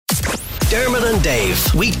Dermot and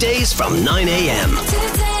Dave. Weekdays from 9 a.m.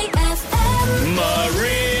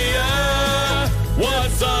 Maria,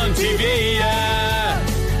 what's on TV?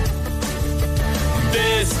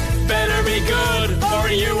 This better be good or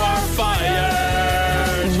you are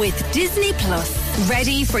fired. With Disney Plus.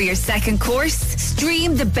 Ready for your second course?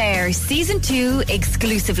 Stream The Bear Season 2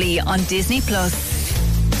 exclusively on Disney Plus.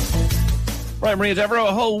 Right, Maria Devereaux,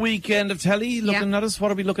 a whole weekend of telly looking at us.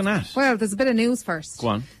 What are we looking at? Well, there's a bit of news first. Go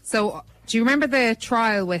on. So, do you remember the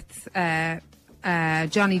trial with Johnny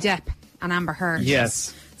Depp and Amber Heard?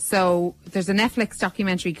 Yes. So, there's a Netflix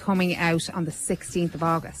documentary coming out on the 16th of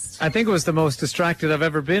August. I think it was the most distracted I've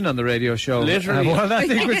ever been on the radio show. Literally. Well, I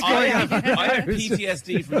think was going on. I have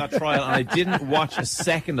PTSD from that trial, and I didn't watch a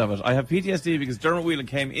second of it. I have PTSD because Dermot Whelan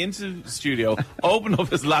came into the studio, opened up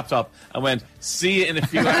his laptop, and went, "See you in a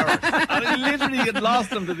few hours." And I literally had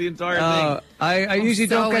lost him to the entire thing. I usually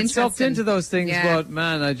so don't get sucked interesting. into those things, but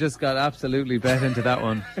man, I just got absolutely bet into that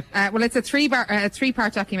one. Well, it's a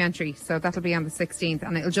three-part documentary, so that'll be on the 16th,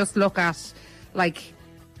 and it'll just look at, like,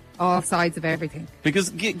 all sides of everything. Because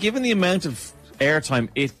given the amount of airtime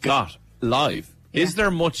it got live, is there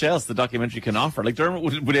much else the documentary can offer? Like, Dermot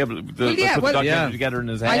would be able to put the documentary together in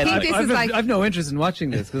his head. I think I've no interest in watching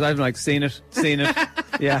this because I've seen it.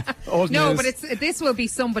 Yeah, old no, news. but this will be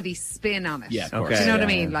somebody's spin on it. Yeah, of course. Do you know what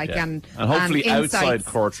I Yeah, mean? Like, yeah. and hopefully insights. outside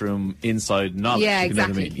courtroom, inside knowledge. Yeah, if you know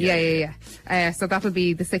what I exactly. mean. Yeah. So that'll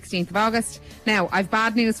be the 16th of August. Now, I've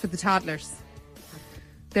bad news for the toddlers.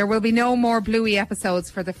 There will be no more Bluey episodes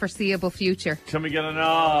for the foreseeable future. Can we get an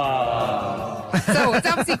ah? So it's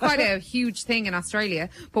obviously quite a huge thing in Australia,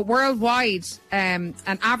 but worldwide, an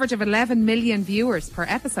average of 11 million viewers per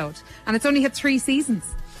episode, and it's only had 3 seasons.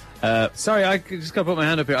 Sorry, I just got to put my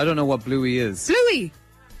hand up here. I don't know what Bluey is.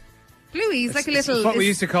 Bluey's like a little... It's what we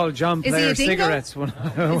used to call John Player cigarettes. When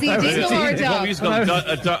is he a dingo or a dog? What we used to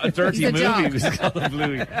call a dirty He's a movie. dog. We used to call him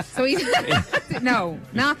Bluey. So he's... No,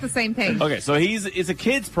 not the same thing. Okay, so it's a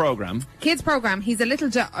kids program. Kids program. He's a little...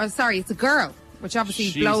 it's a girl, which obviously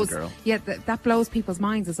She's blows... a girl. Yeah, that blows people's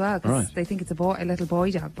minds as well, because they think it's a little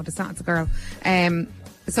boy dog, but it's not. It's a girl.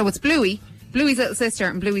 So it's Bluey's little sister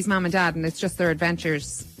and Bluey's mum and dad, and it's just their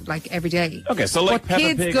adventures, like, every day. Okay, so like but Peppa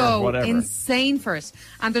kids Pig go or whatever. insane for it,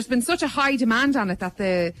 and there's been such a high demand on it that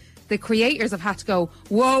the creators have had to go,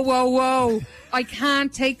 whoa, I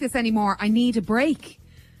can't take this anymore. I need a break.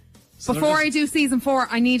 So Before I do season 4,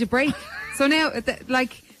 I need a break. So now,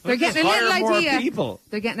 they're getting a little idea.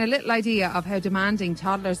 They're getting a little idea of how demanding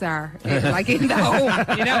toddlers are, like in the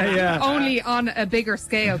home, you know, only on a bigger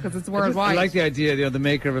scale because it's worldwide. I like the idea, the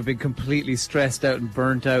maker of it being completely stressed out and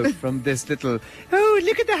burnt out from this little, oh,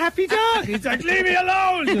 look at the happy dog. He's like, leave me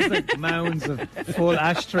alone. Just like mounds of full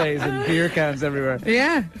ashtrays and beer cans everywhere.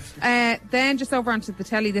 Yeah. Then just over onto the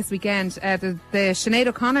telly this weekend, the Sinead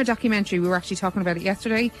O'Connor documentary, we were actually talking about it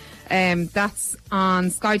yesterday. That's on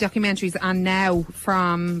Sky Documentaries and now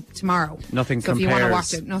from tomorrow. Nothing so compares. if you want to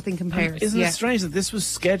watch it, nothing compares. Isn't it strange that this was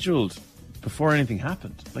scheduled before anything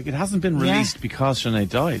happened? Like, it hasn't been released because Sinead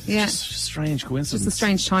died. It's just a strange coincidence. Just a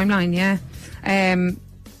strange timeline,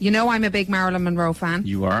 you know I'm a big Marilyn Monroe fan.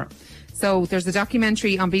 You are. So there's a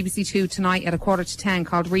documentary on BBC Two tonight at 9:45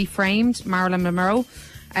 called Reframed, Marilyn Monroe.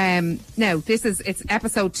 Now, it's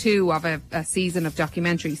episode 2 of a season of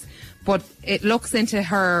documentaries, but it looks into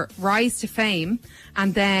her rise to fame,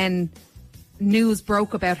 and then news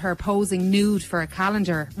broke about her posing nude for a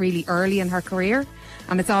calendar really early in her career,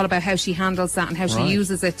 and it's all about how she handles that and how she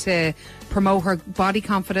uses it to promote her body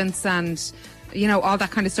confidence and, you know, all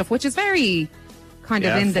that kind of stuff, which is very kind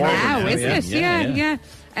of in the now, isn't it? Yeah.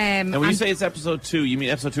 And when you say it's episode 2, you mean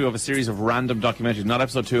episode 2 of a series of random documentaries, not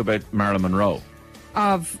episode 2 about Marilyn Monroe.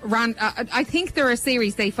 I think there are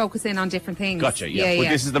series they focus in on different things. Gotcha, yeah. But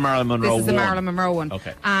this is the Marilyn Monroe one. This is the Marilyn Monroe one.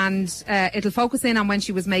 Okay. And it'll focus in on when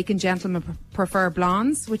she was making Gentlemen Prefer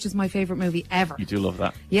Blondes, which is my favourite movie ever. You do love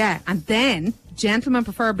that. Yeah, and then Gentlemen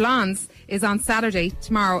Prefer Blondes is on Saturday,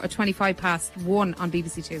 tomorrow at 1:25 on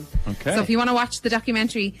BBC Two. Okay. So if you want to watch the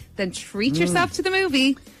documentary, then treat yourself to the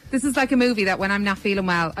movie. This is like a movie that when I'm not feeling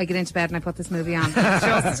well, I get into bed and I put this movie on. It's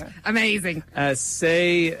just amazing.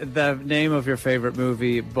 Say the name of your favourite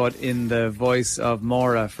movie, but in the voice of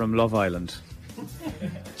Maura from Love Island.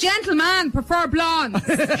 Gentlemen Prefer Blondes.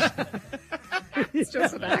 It's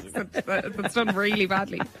just an accent that's done really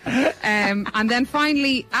badly. And then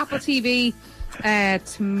finally, Apple TV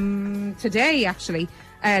today, actually,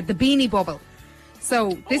 The Beanie Bubble.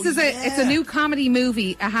 So this it's a new comedy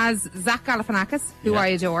movie. It has Zach Galifianakis, who I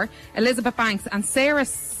adore, Elizabeth Banks, and Sarah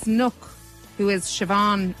Snook, who is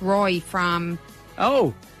Siobhan Roy from...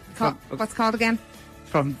 Oh! What's called again?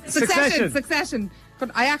 From Succession.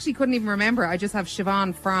 But I actually couldn't even remember. I just have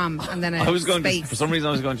Siobhan from and then a I was going space. to, for some reason,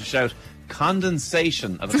 I was going to shout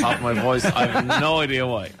condensation at the top of my voice. I have no idea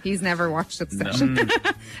why. He's never watched Succession.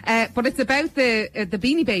 But it's about the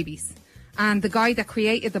Beanie Babies and the guy that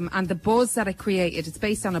created them and the buzz that it created. It's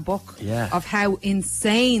based on a book of how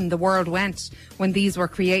insane the world went when these were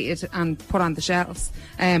created and put on the shelves.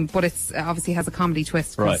 But it's obviously has a comedy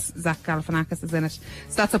twist because Zach Galifianakis is in it.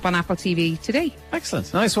 So that's up on Apple TV today.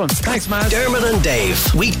 Excellent. Nice one. Thanks, Maz. Dermot and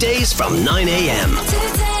Dave, weekdays from 9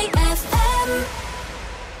 a.m.